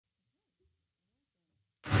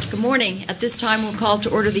Good morning. At this time, we'll call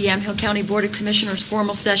to order the Yamhill County Board of Commissioners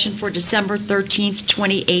formal session for December 13th,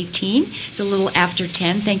 2018. It's a little after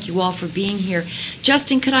 10. Thank you all for being here.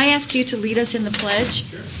 Justin, could I ask you to lead us in the pledge?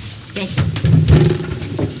 Sure. Thank you.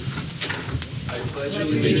 I pledge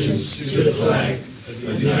allegiance to the flag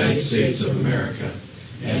of the United States of America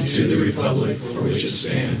and to the republic for which it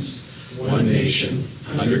stands, one nation,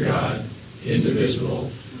 under God,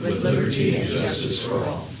 indivisible, with liberty and justice for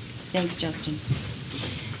all. Thanks, Justin.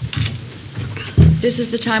 This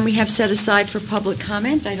is the time we have set aside for public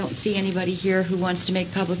comment. I don't see anybody here who wants to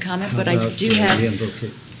make public comment, but I do have...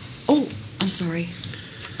 Oh, I'm sorry.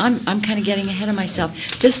 I'm kind of getting ahead of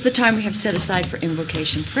myself. This is the time we have set aside for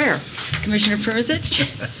invocation prayer. Commissioner Primizic?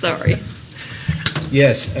 Sorry.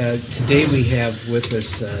 Yes, today we have with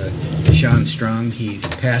us Sean Strong. He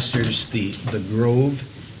pastors the Grove,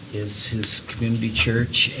 is his community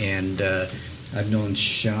church, and I've known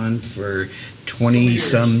Sean for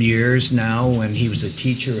 20-some years now. When he was a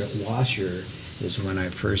teacher at Washer is when I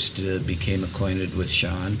first became acquainted with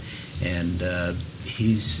Sean, and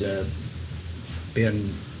he's been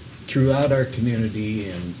throughout our community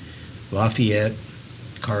in Lafayette,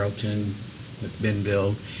 Carlton,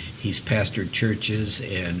 McMinnville. He's pastored churches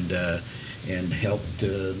and helped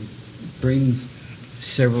bring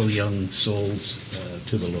several young souls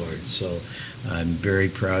to the Lord. So I'm very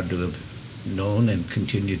proud to have known and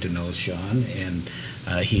continue to know Sean, and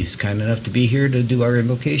he's kind enough to be here to do our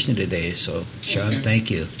invocation today. So, Sean, thank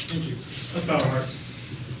you. Thank you. Let's bow our hearts.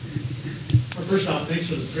 Well, first off, thanks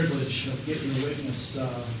for the privilege of getting to witness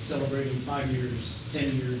celebrating 5 years, 10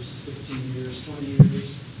 years, 15 years, 20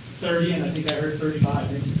 years, 30, and I think I heard 35.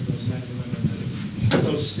 Thank you for those men and women that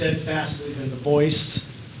so steadfastly been the voice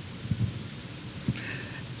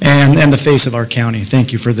and the face of our county.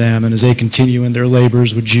 Thank you for them, and as they continue in their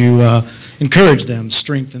labors, would you encourage them,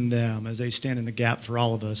 strengthen them as they stand in the gap for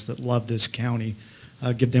all of us that love this county.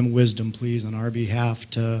 Give them wisdom, please, on our behalf.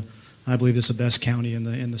 I believe this is the best county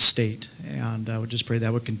in the state, and I would just pray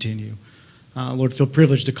that would continue. Lord, feel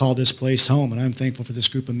privileged to call this place home, and I'm thankful for this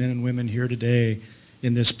group of men and women here today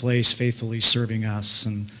in this place, faithfully serving us.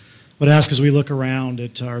 And would ask as we look around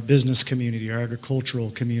at our business community, our agricultural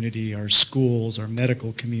community, our schools, our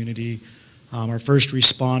medical community, our first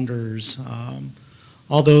responders,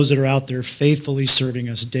 all those that are out there faithfully serving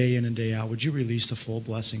us day in and day out, would you release the full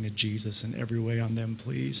blessing of Jesus in every way on them,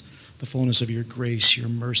 please? The fullness of your grace, your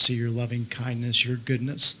mercy, your loving kindness, your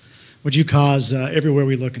goodness. Would you cause everywhere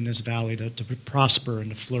we look in this valley to prosper and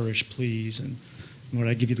to flourish, please? And Lord,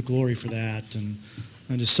 I give you the glory for that. And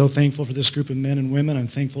I'm just so thankful for this group of men and women. I'm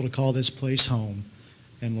thankful to call this place home.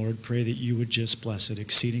 And Lord, pray that you would just bless it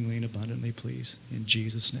exceedingly and abundantly, please. In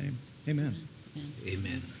Jesus' name, amen.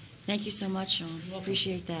 Amen. Thank you so much, Sean.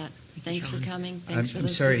 Appreciate that. Thanks for coming. Thanks for I'm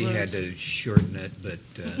those sorry good you had words. to shorten it, but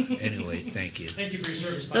anyway, thank you. Thank you for your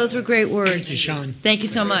service. Those were great words. Thank you, Sean. Thank you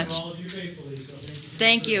so much. All of you faithfully, so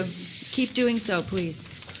Thank you. Keep doing so, please.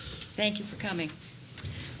 Thank you for coming.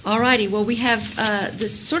 All righty. Well, we have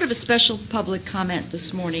this sort of a special public comment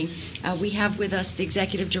this morning. We have with us the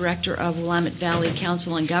Executive Director of Willamette Valley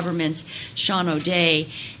Council on Governments, Sean O'Day.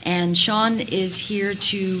 And Sean is here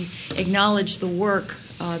to acknowledge the work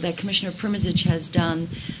that Commissioner Primizic has done,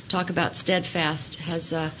 talk about steadfast,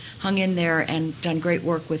 has hung in there and done great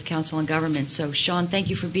work with Council on Government. So, Sean, thank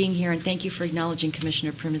you for being here, and thank you for acknowledging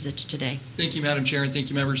Commissioner Primizic today. Thank you, Madam Chair, and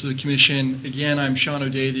thank you, members of the Commission. Again, I'm Sean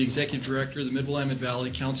O'Day, the Executive Director of the Mid-Willamette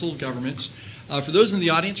Valley Council of Governments. For those in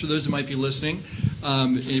the audience, for those that might be listening,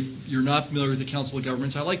 if you're not familiar with the Council of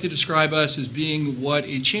Governments, I like to describe us as being what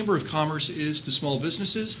a Chamber of Commerce is to small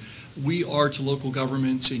businesses. We are to local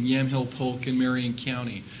governments in Yamhill, Polk, and Marion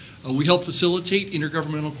County. We help facilitate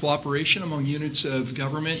intergovernmental cooperation among units of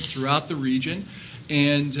government throughout the region.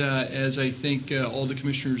 And as I think all the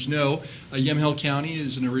commissioners know, Yamhill County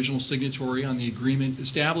is an original signatory on the agreement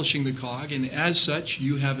establishing the COG, and as such,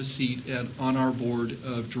 you have a seat on our board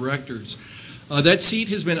of directors. That seat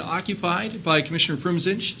has been occupied by Commissioner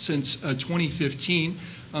Primizic since 2015,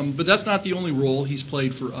 but that's not the only role he's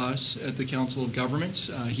played for us at the Council of Governments.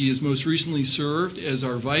 He has most recently served as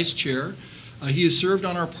our vice chair. He has served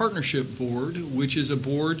on our partnership board, which is a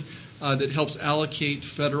board that helps allocate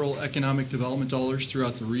federal economic development dollars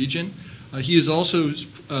throughout the region. He has also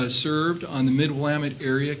served on the Mid-Willamette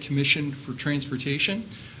Area Commission for Transportation,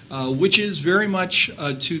 which is very much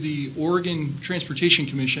to the Oregon Transportation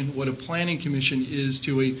Commission what a planning commission is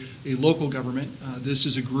to a local government. This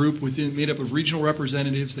is a group made up of regional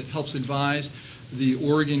representatives that helps advise the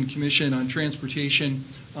Oregon Commission on transportation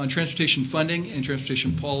funding and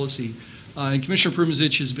transportation policy. And Commissioner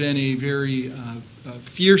Primozic has been a very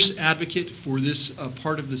fierce advocate for this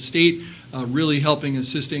part of the state, really helping,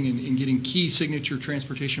 assisting in getting key signature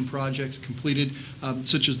transportation projects completed,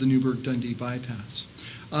 such as the Newburgh-Dundee bypass.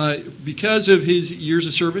 Because of his years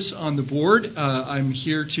of service on the board, I'm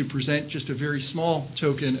here to present just a very small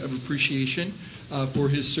token of appreciation for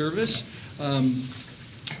his service.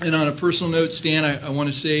 And on a personal note, Stan, I want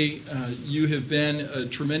to say you have been a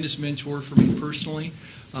tremendous mentor for me personally.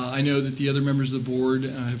 I know that the other members of the board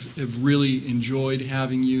have really enjoyed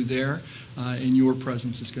having you there, and your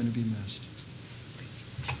presence is going to be missed.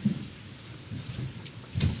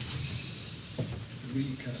 Could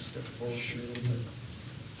we kind of step forward a little bit?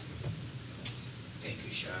 Thank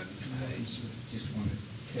you, Sean. I just want to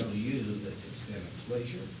tell you that it's been a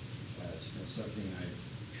pleasure. It's been something I've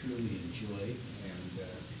truly enjoyed, and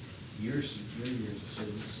your years of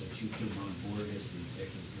service since you came on board as the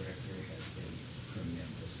executive director has been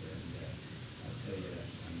tremendous, and I'll tell you,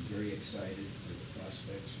 I'm very excited for the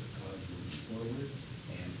prospects for COG moving forward,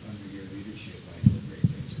 and under your leadership, I know great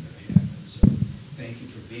things are going to happen. So thank you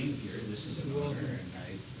for being here. This is an honor, and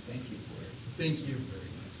I thank you for it. Thank you very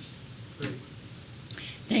much. Great.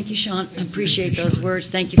 Thank you, Sean. I appreciate those words.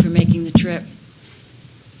 Thank you for making the trip.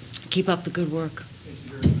 Keep up the good work. Thank you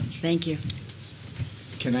very much. Thank you.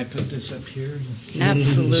 Can I put this up here?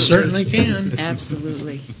 Absolutely. Certainly can.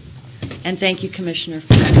 Absolutely. And thank you, Commissioner,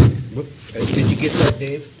 for that. Did you get that,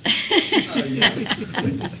 Dave?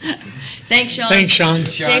 Thanks, Sean. Thanks, Sean.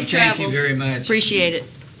 Safe Sean, thank you travels. very much. Appreciate it.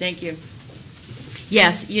 Thank you.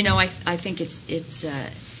 Yes, you know, I think it's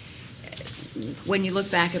when you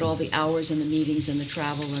look back at all the hours and the meetings and the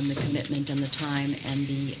travel and the commitment and the time and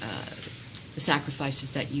the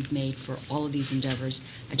sacrifices that you've made for all of these endeavors,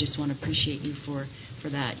 I just want to appreciate you for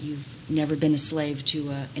that. You've never been a slave to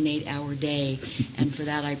an 8-hour day, and for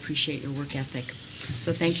that I appreciate your work ethic.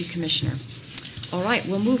 So thank you, Commissioner. All right,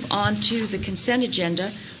 we'll move on to the consent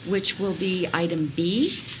agenda, which will be item B.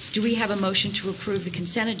 Do we have a motion to approve the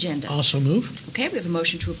consent agenda? Also move. Okay, we have a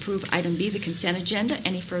motion to approve item B, the consent agenda.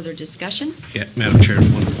 Any further discussion? Yeah, Madam Chair, at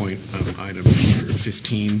one point, item number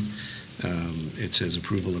 15, it says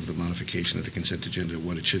approval of the modification of the consent agenda.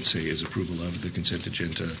 What it should say is approval of the consent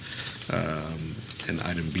agenda, and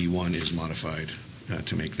item B1 is modified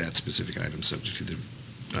to make that specific item subject to the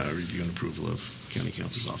review and approval of County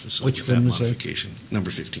Council's office. So Which with that one was that? modification,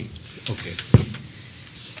 number 15. Okay.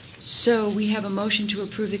 So we have a motion to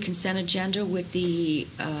approve the consent agenda with the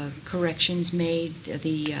corrections made,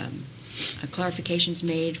 the clarifications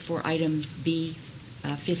made for item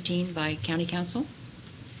B15 by County Council.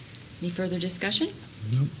 Any further discussion?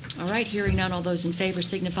 No. All right, hearing none, all those in favor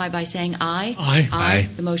signify by saying aye. Aye. Aye.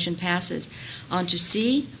 The motion passes. On to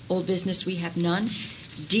C, old business, we have none.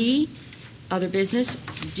 D, other business.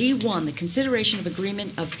 D1, the consideration of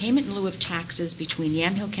agreement of payment in lieu of taxes between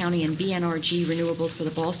Yamhill County and BNRG Renewables for the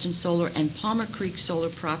Ballston Solar and Palmer Creek Solar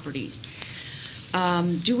properties.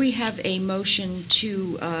 Do we have a motion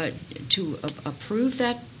to approve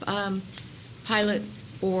that pilot,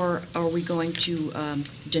 or are we going to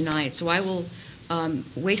deny it? So I will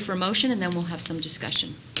wait for a motion, and then we'll have some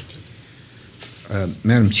discussion.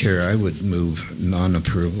 Madam Chair, I would move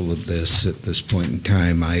non-approval of this at this point in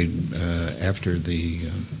time. After the,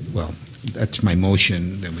 well, that's my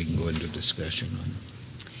motion, then we can go into discussion on it.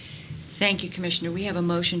 Thank you, Commissioner. We have a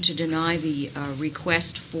motion to deny the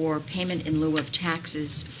request for payment in lieu of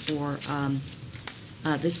taxes for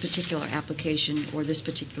this particular application or this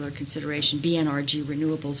particular consideration, BNRG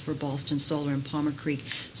Renewables for Ballston Solar and Palmer Creek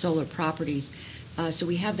Solar properties. So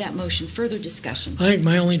we have that motion. Further discussion. I think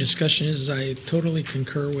my only discussion is I totally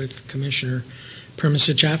concur with Commissioner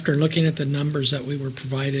Primozic. After looking at the numbers that we were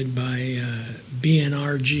provided by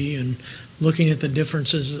BNRG and looking at the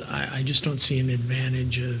differences, I just don't see an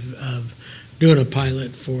advantage of doing a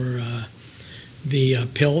pilot for the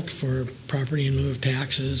PILT for property in lieu of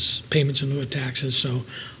taxes, payments in lieu of taxes. So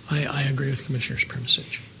I agree with Commissioner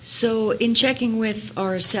Primozic. So in checking with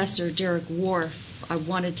our assessor, Derek Wharf, I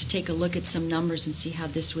wanted to take a look at some numbers and see how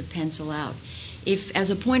this would pencil out. If, as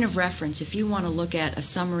a point of reference, if you want to look at a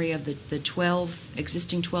summary of the 12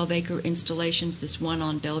 existing 12-acre installations, this one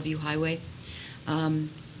on Bellevue Highway,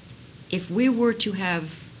 if we were to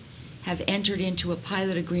have entered into a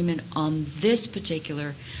pilot agreement on this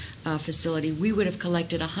particular facility, we would have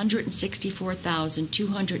collected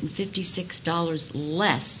 $164,256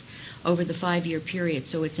 less over the 5-year period.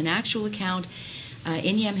 So it's an actual account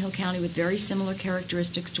in Yamhill County with very similar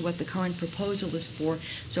characteristics to what the current proposal is for.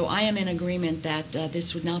 So I am in agreement that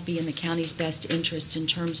this would not be in the county's best interest in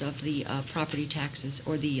terms of the property taxes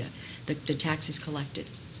or the taxes collected.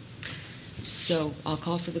 So I'll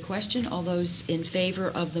call for the question. All those in favor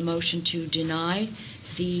of the motion to deny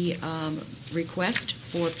the request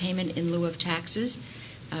for payment in lieu of taxes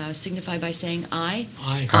signify by saying aye.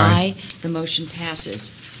 Aye. Aye. The motion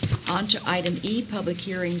passes. On to item E, public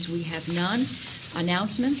hearings. We have none.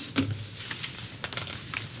 Announcements?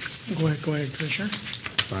 Go ahead, Commissioner.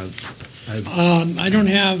 I I don't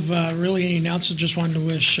have really any announcements. Just wanted to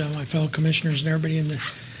wish my fellow commissioners and everybody in the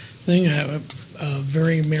thing a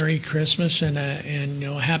very Merry Christmas and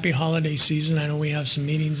a happy holiday season. I know we have some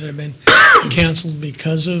meetings that have been canceled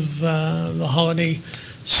because of the holiday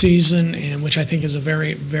season, and which I think is a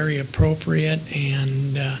very, very appropriate.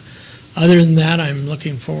 And other than that, I'm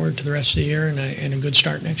looking forward to the rest of the year and a good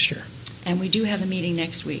start next year. And we do have a meeting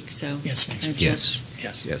next week, so. Yes, next week. Yes.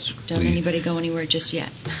 Yes. Yes. Don't anybody go anywhere just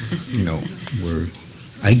yet. No,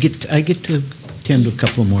 I get to attend a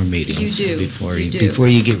couple more meetings. You do. Before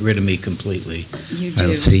you get rid of me completely. You do.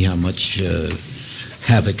 I'll see how much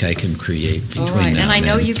havoc I can create between All right, now and I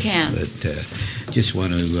know then. you can. But just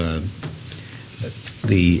want to,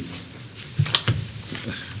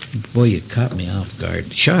 boy, you caught me off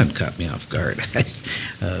guard. Sean caught me off guard.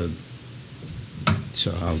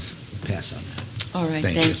 So I'll pass on that. All right,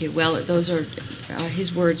 Thank thank you. Well, those are,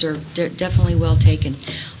 his words are definitely well taken.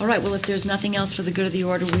 All right, well, if there's nothing else for the good of the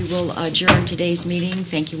order, we will adjourn today's meeting.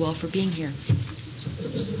 Thank you all for being here.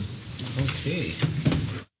 Okay.